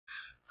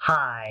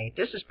Hi,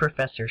 this is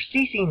Professor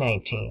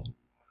CC19,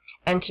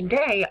 and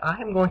today I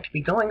am going to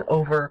be going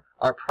over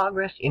our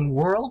progress in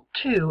World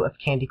 2 of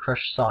Candy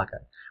Crush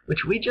Saga,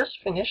 which we just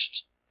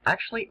finished,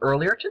 actually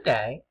earlier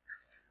today,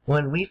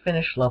 when we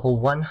finished level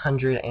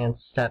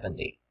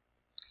 170.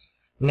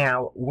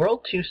 Now,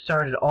 World 2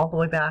 started all the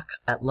way back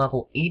at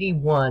level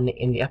 81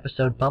 in the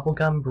episode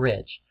Bubblegum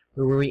Bridge,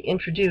 where we were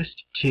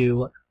introduced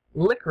to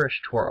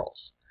licorice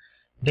twirls.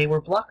 They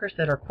were blockers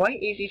that are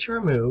quite easy to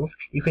remove.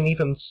 You can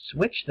even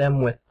switch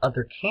them with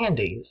other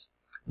candies,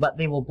 but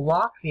they will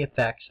block the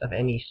effects of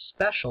any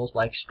specials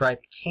like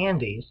striped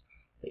candies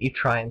that you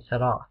try and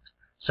set off.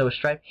 So a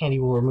striped candy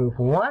will remove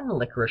one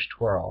licorice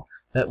twirl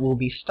that will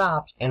be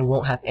stopped and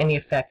won't have any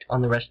effect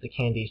on the rest of the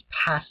candies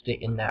past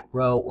it in that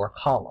row or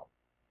column.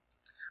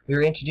 We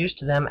were introduced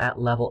to them at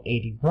level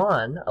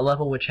 81, a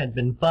level which had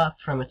been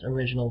buffed from its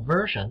original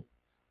version.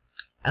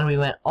 And we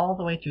went all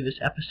the way through this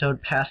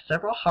episode past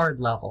several hard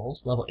levels,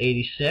 level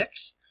 86,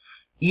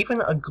 even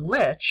a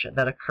glitch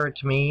that occurred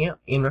to me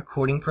in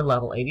recording for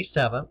level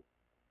 87,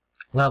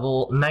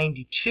 level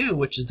 92,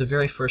 which is the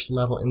very first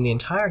level in the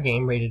entire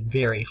game, rated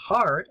very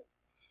hard,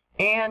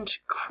 and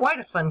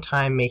quite a fun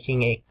time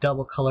making a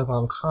double color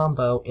bomb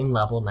combo in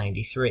level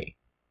 93.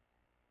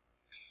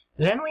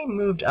 Then we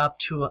moved up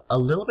to a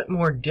little bit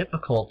more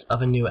difficult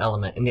of a new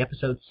element in the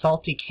episode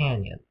Salty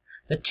Canyon,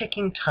 the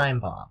ticking time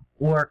bomb,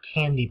 or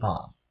candy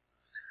bomb.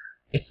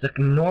 It's the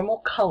normal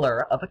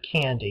color of a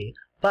candy,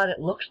 but it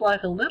looks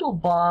like a little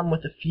bomb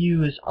with a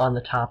fuse on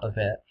the top of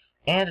it,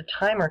 and a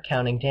timer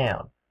counting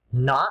down.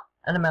 Not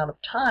an amount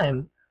of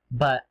time,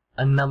 but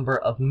a number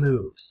of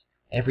moves.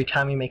 Every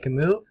time you make a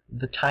move,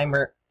 the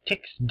timer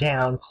ticks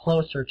down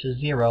closer to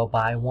 0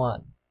 by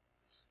 1.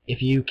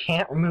 If you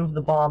can't remove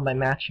the bomb by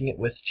matching it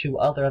with two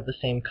other of the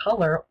same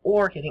color,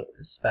 or hitting it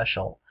with a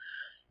special,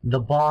 the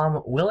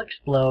bomb will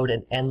explode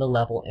and end the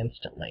level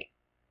instantly.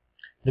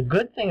 The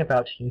good thing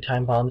about ticking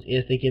time bombs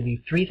is they give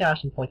you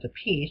 3,000 points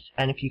apiece,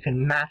 and if you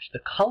can match the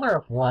color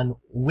of one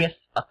with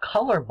a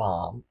color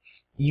bomb,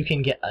 you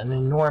can get an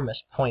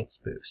enormous points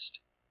boost.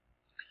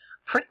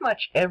 Pretty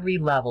much every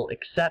level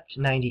except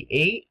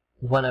 98,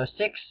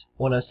 106,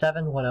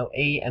 107,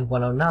 108, and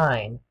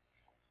 109,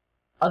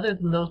 other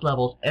than those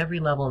levels, every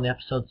level in the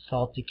episode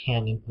Salty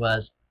Canyon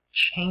was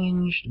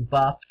changed,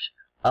 buffed,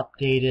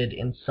 updated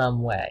in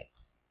some way.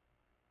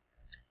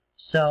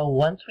 So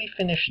once we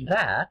finished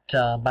that,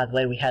 by the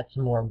way, we had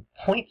some more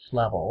points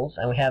levels,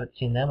 and we haven't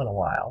seen them in a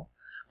while.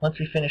 Once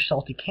we finished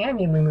Salty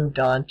Canyon, we moved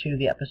on to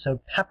the episode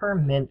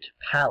Peppermint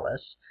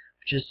Palace,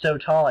 which is so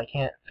tall I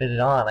can't fit it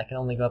on. I can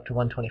only go up to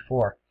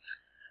 124.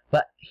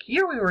 But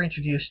here we were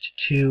introduced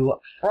to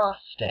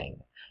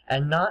frosting,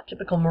 and not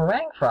typical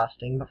meringue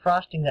frosting, but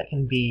frosting that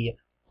can be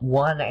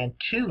 1 and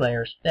 2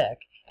 layers thick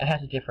and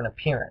has a different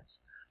appearance.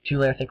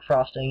 2-layer thick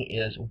frosting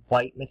is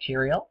white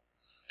material,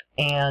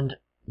 and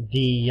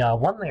the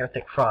 1-layer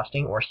thick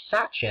frosting, or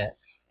sachet,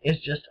 is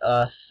just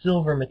a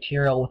silver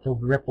material with a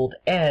rippled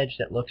edge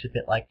that looks a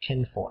bit like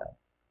tinfoil.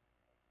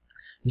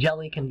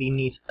 Jelly can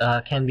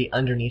be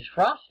underneath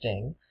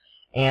frosting,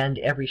 and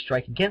every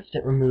strike against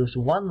it removes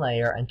 1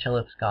 layer until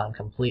it's gone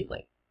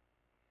completely.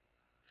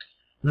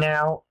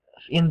 Now,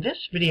 in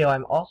this video,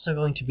 I'm also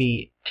going to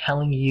be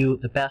telling you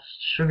the best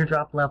sugar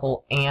drop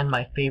level and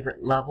my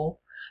favorite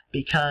level,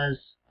 because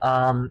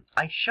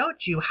I showed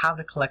you how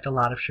to collect a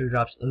lot of sugar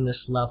drops in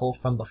this level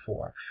from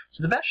before.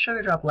 So the best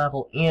sugar drop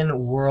level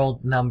in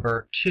world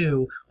number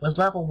 2 was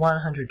level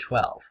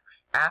 112.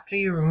 After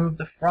you remove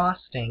the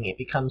frosting, it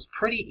becomes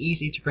pretty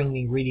easy to bring the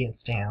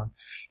ingredients down,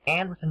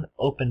 and with an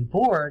open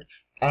board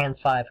and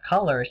 5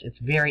 colors, it's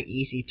very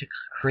easy to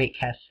create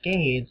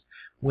cascades,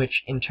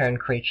 which in turn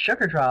create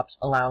sugar drops,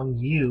 allowing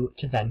you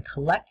to then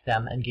collect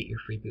them and get your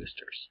free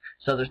boosters.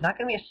 So there's not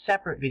going to be a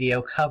separate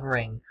video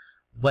covering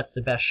what's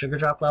the best sugar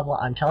drop level.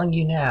 I'm telling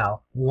you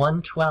now,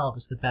 112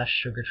 is the best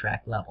sugar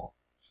track level.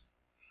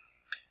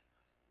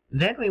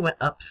 Then we went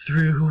up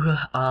through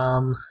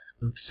some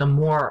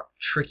more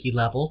tricky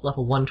levels.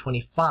 Level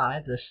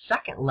 125, the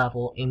second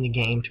level in the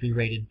game to be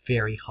rated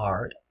very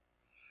hard.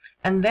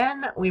 And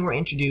then we were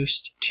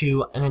introduced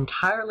to an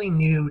entirely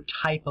new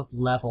type of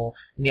level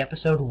in the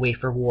episode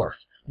Wafer Wharf,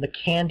 the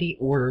Candy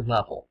Order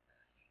level.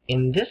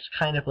 In this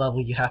kind of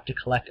level, you have to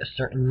collect a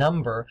certain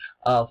number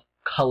of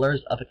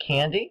colors of a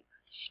candy,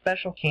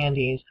 special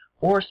candies,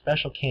 or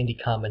special candy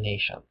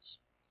combinations.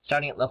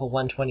 Starting at level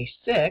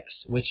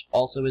 126, which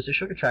also is a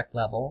sugar track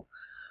level,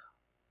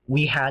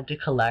 we had to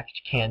collect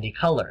candy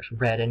colors,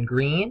 red and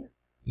green,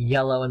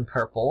 yellow and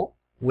purple,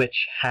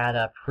 which had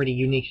a pretty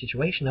unique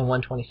situation in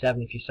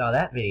 127 if you saw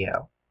that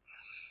video.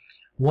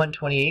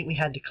 128, we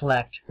had to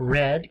collect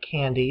red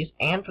candies,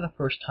 and for the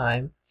first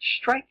time,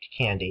 striped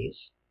candies.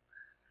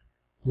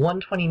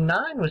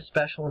 129 was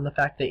special in the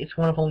fact that it's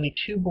one of only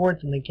 2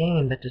 boards in the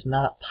game that does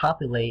not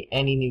populate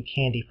any new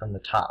candy from the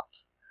top.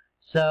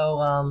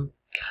 So,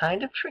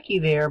 kind of tricky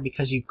there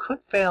because you could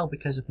fail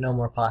because of no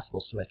more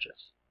possible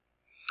switches.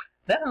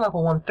 Then in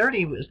level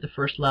 130 was the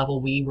first level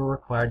we were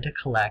required to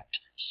collect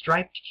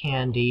striped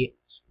candy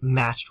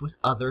matched with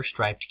other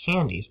striped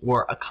candies,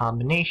 or a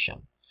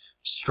combination.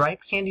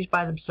 Striped candies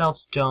by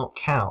themselves don't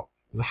count.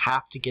 You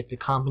have to get the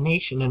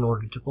combination in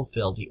order to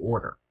fulfill the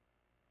order.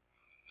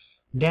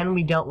 Then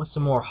we dealt with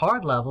some more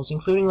hard levels,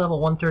 including level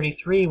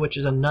 133, which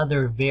is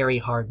another very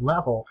hard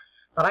level.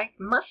 But I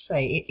must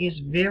say, it is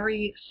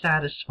very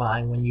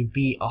satisfying when you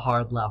beat a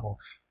hard level.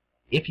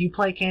 If you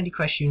play Candy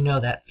Crush, you know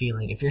that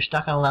feeling. If you're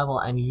stuck on a level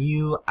and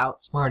you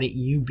outsmart it,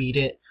 you beat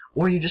it,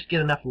 or you just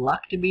get enough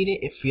luck to beat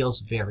it, it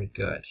feels very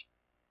good.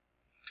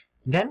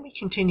 Then we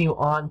continue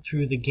on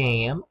through the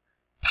game,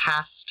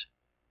 past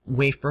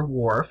Wafer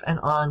Wharf, and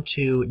on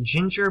to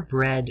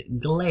Gingerbread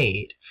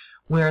Glade,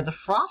 where the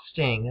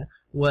frosting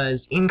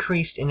was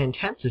increased in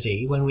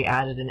intensity when we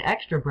added an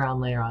extra brown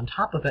layer on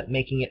top of it,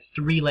 making it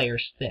 3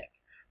 layers thick.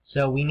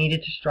 So we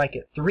needed to strike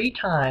it 3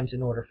 times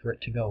in order for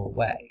it to go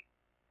away.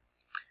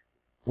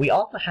 We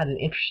also had an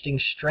interesting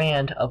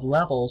strand of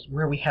levels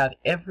where we have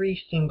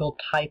every single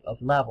type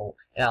of level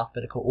in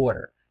alphabetical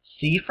order.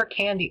 C for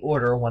candy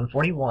order,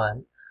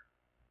 141.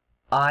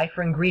 I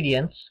for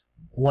ingredients,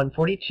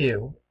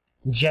 142.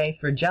 J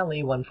for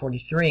jelly,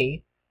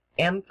 143.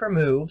 M for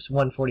moves,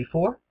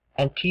 144.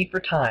 And T for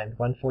timed,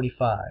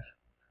 145.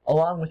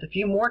 Along with a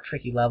few more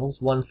tricky levels,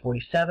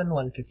 147,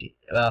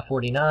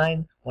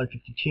 149,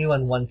 152,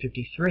 and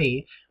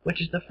 153,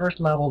 which is the first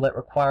level that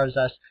requires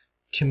us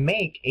to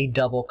make a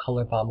double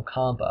color bomb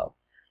combo.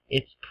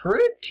 It's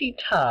pretty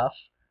tough,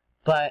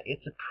 but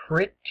it's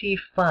pretty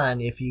fun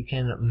if you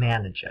can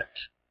manage it.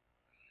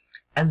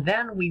 And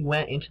then we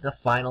went into the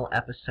final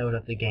episode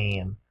of the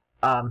game.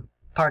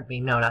 Pardon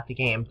me, no, not the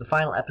game. The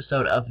final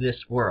episode of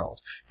this world,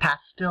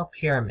 Pastel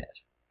Pyramid.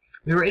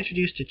 We were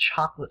introduced to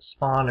chocolate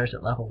spawners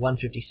at level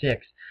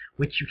 156,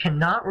 which you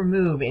cannot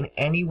remove in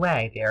any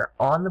way. They're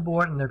on the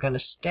board and they're going to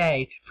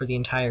stay for the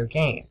entire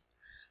game.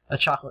 A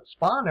chocolate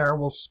spawner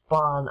will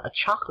spawn a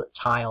chocolate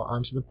tile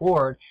onto the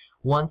board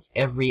once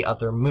every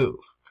other move.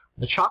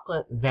 The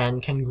chocolate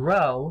then can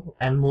grow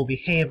and will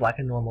behave like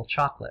a normal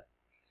chocolate.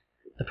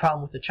 The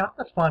problem with the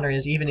chocolate spawner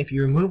is even if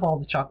you remove all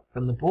the chocolate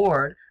from the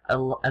board,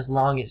 as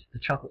long as the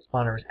chocolate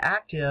spawner is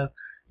active,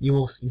 you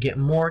will get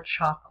more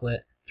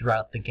chocolate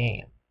throughout the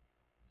game.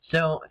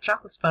 So a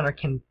chocolate spawner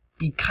can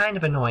be kind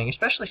of annoying,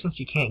 especially since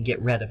you can't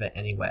get rid of it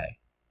anyway.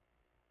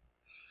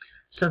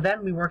 So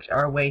then we worked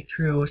our way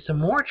through some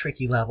more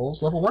tricky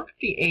levels. Level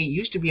 158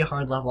 used to be a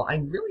hard level. I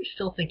really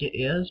still think it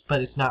is,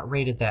 but it's not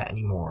rated that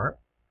anymore.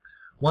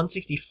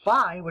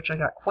 165, which I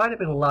got quite a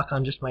bit of luck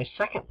on just my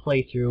second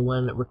playthrough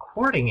when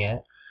recording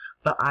it,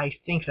 but I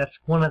think that's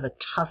one of the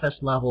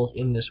toughest levels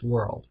in this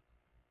world.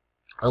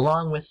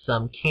 Along with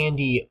some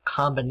candy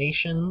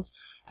combinations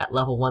at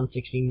level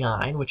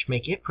 169, which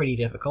make it pretty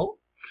difficult.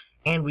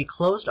 And we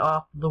closed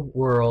off the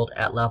world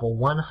at level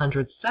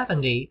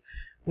 170,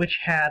 which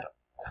had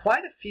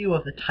quite a few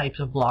of the types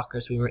of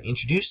blockers we were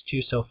introduced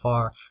to so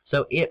far,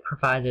 so it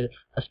provided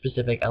a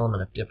specific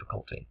element of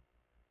difficulty.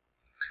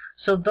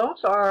 So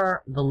those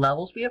are the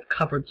levels we have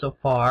covered so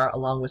far,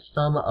 along with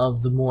some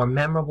of the more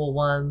memorable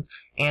ones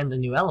and the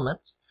new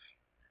elements.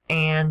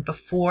 And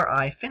before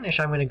I finish,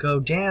 I'm going to go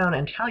down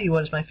and tell you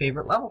what is my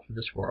favorite level for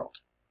this world.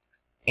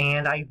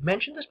 And I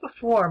mentioned this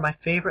before, my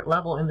favorite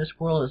level in this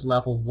world is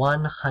level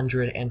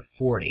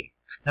 140.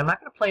 Now I'm not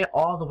going to play it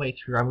all the way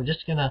through, I'm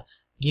just going to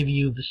give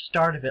you the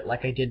start of it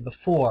like I did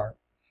before.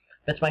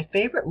 That's my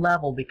favorite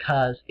level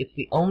because it's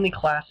the only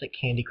classic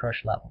Candy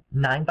Crush level.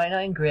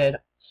 9x9 grid,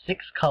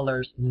 6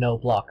 colors, no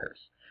blockers.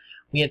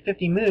 We had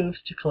 50 moves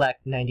to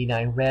collect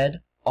 99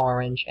 red,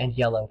 orange, and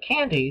yellow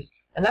candies,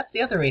 and that's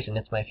the other reason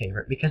it's my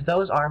favorite, because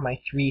those are my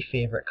 3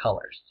 favorite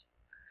colors.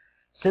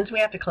 Since we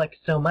have to collect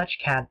so much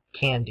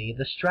candy,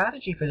 the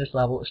strategy for this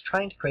level is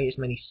trying to create as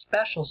many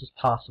specials as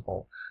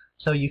possible,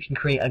 so you can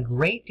create a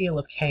great deal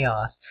of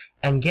chaos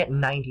and get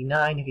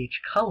 99 of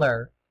each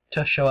color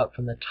to show up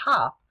from the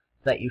top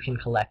so that you can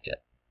collect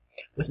it.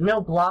 With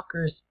no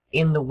blockers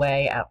in the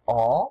way at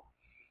all,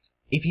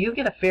 if you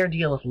get a fair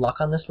deal of luck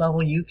on this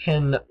level, you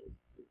can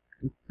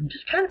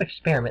just kind of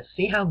experiment,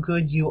 see how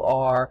good you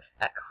are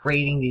at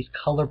creating these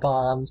color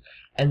bombs,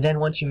 and then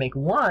once you make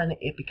one,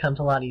 it becomes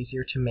a lot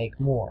easier to make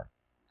more.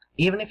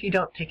 Even if you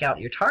don't take out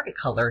your target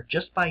color,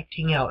 just by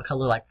taking out a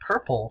color like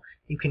purple,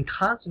 you can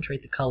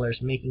concentrate the colors,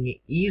 making it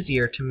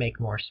easier to make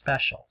more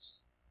specials.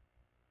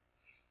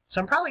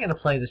 So I'm probably going to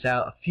play this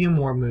out a few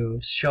more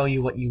moves, show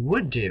you what you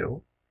would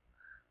do.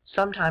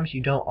 Sometimes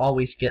you don't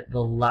always get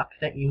the luck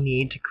that you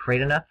need to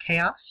create enough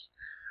chaos,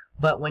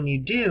 but when you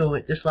do,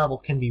 this level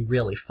can be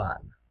really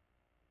fun.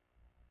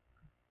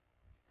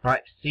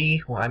 Alright,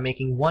 see, when I'm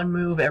making one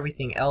move,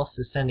 everything else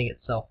is sending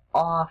itself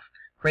off,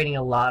 creating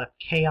a lot of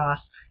chaos,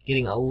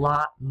 getting a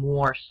lot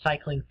more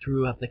cycling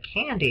through of the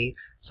candy,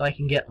 so I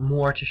can get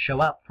more to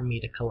show up for me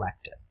to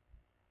collect it.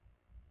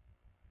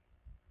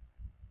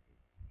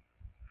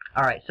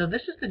 Alright, so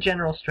this is the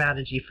general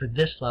strategy for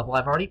this level.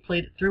 I've already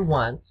played it through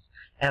once,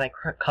 and I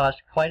caused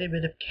quite a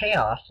bit of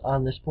chaos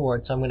on this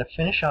board, so I'm going to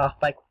finish off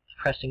by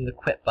pressing the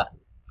quit button.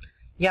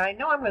 Yeah, I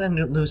know I'm going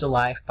to lose a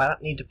life, but I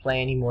don't need to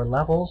play any more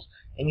levels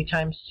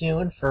anytime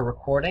soon for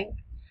recording,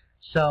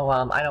 so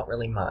I don't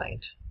really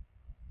mind.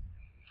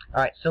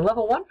 Alright, so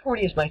level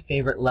 140 is my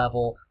favorite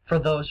level for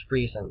those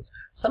reasons.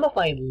 Some of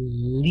my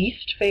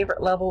least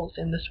favorite levels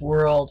in this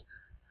world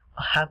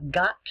have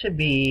got to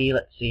be,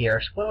 let's see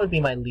here, what would be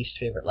my least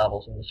favorite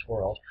levels in this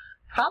world?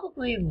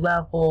 Probably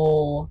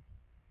level,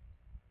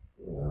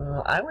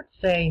 I would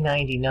say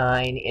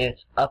 99 in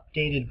its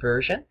updated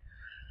version.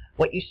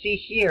 What you see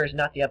here is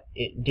not the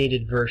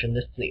updated version,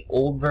 this is the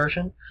old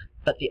version,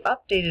 but the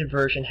updated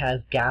version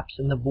has gaps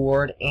in the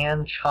board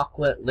and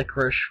chocolate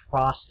licorice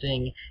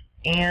frosting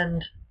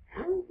and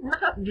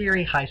not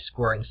very high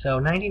scoring, so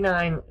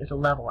 99 is a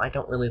level I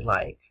don't really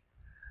like.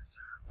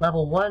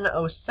 Level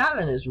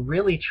 107 is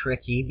really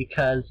tricky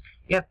because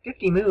you have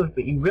 50 moves,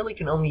 but you really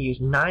can only use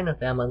 9 of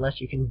them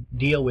unless you can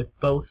deal with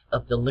both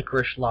of the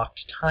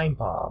licorice-locked time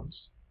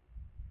bombs.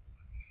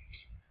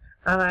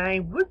 And I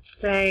would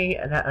say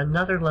that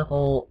another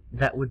level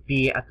that would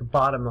be at the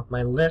bottom of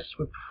my list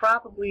would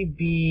probably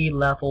be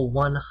level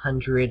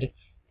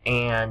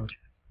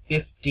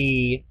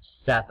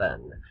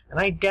 157. And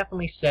I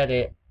definitely said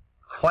it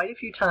quite a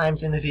few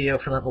times in the video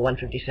for level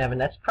 157.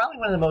 That's probably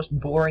one of the most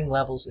boring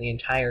levels in the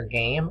entire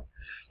game.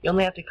 You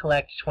only have to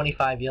collect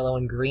 25 yellow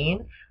and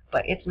green,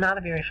 but it's not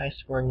a very high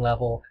scoring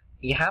level.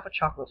 You have a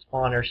chocolate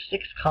spawner,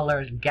 6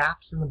 colors,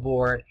 gaps in the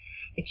board.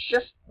 It's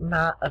just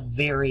not a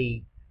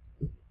very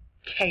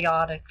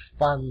chaotic,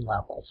 fun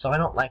level, so I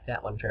don't like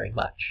that one very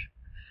much.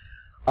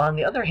 On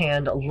the other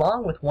hand,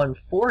 along with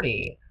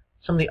 140,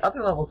 some of the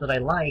other levels that I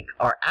like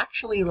are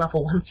actually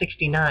level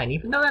 169.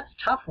 Even though that's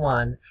a tough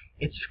one,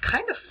 it's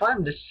kind of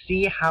fun to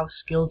see how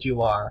skilled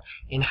you are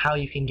in how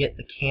you can get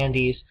the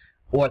candies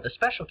or the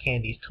special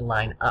candies to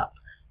line up.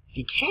 If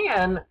you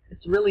can,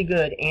 it's really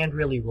good and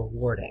really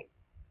rewarding.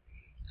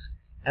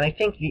 And I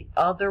think the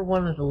other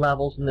one of the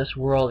levels in this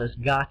world has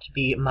got to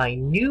be my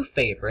new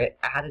favorite,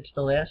 added to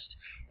the list,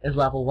 is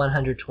level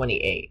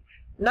 128.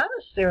 Not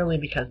necessarily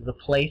because of the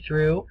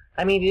playthrough.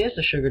 I mean, it is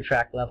a sugar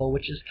track level,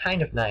 which is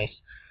kind of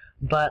nice.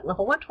 But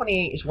level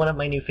 128 is one of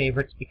my new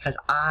favorites because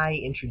I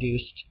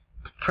introduced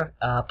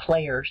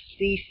player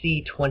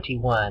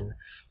CC21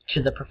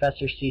 to the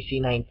Professor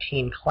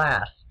CC19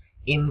 class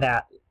in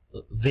that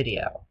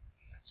video.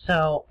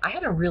 So I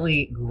had a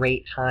really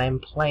great time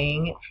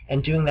playing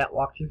and doing that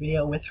walkthrough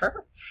video with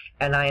her,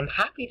 and I am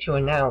happy to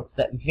announce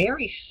that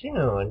very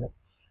soon,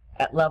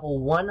 at level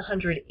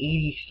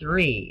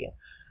 183,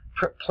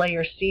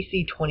 player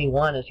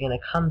CC21 is going to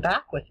come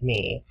back with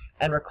me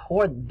and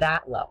record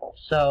that level.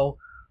 So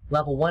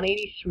level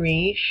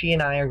 183, she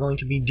and I are going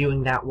to be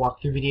doing that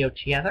walkthrough video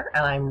together,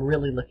 and I'm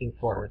really looking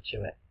forward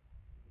to it.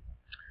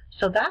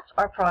 So that's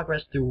our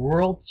progress through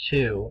World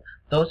 2.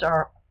 Those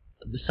are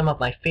some of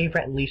my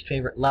favorite and least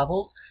favorite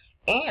levels,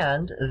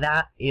 and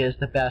that is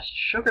the best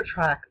sugar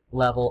track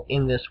level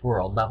in this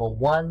world, level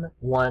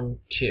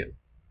 112.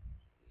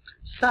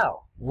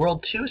 So,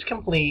 World 2 is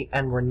complete,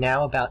 and we're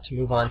now about to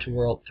move on to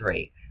World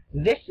 3.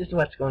 This is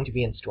what's going to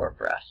be in store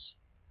for us.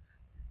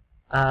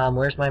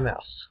 Where's my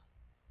mouse?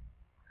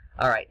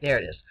 Alright, there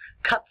it is.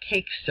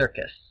 Cupcake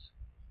Circus,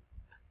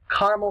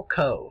 Caramel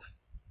Cove,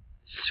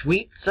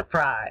 Sweet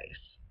Surprise,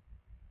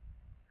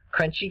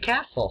 Crunchy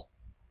Castle,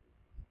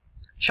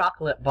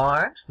 Chocolate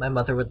Barn, my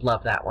mother would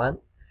love that one,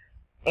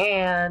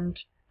 and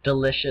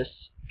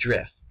Delicious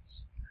Drifts.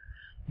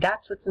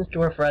 That's what's in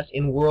store for us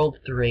in World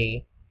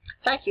 3.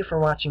 Thank you for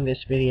watching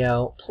this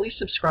video. Please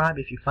subscribe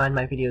if you find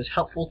my videos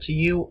helpful to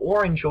you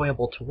or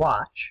enjoyable to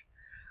watch.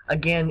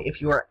 Again,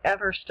 if you are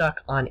ever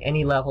stuck on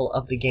any level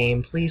of the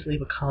game, please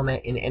leave a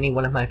comment in any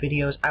one of my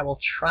videos. I will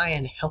try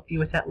and help you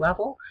with that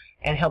level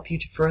and help you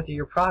to further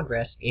your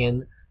progress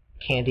in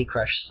Candy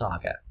Crush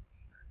Saga.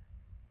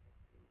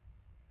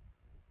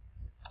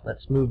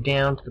 Let's move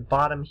down to the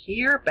bottom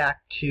here,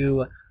 back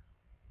to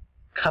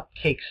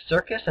Cupcake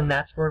Circus, and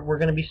that's where we're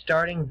going to be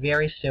starting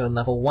very soon,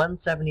 level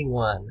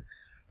 171.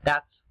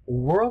 That's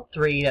World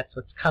 3, that's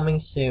what's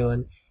coming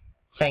soon.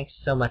 Thanks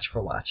so much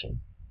for watching.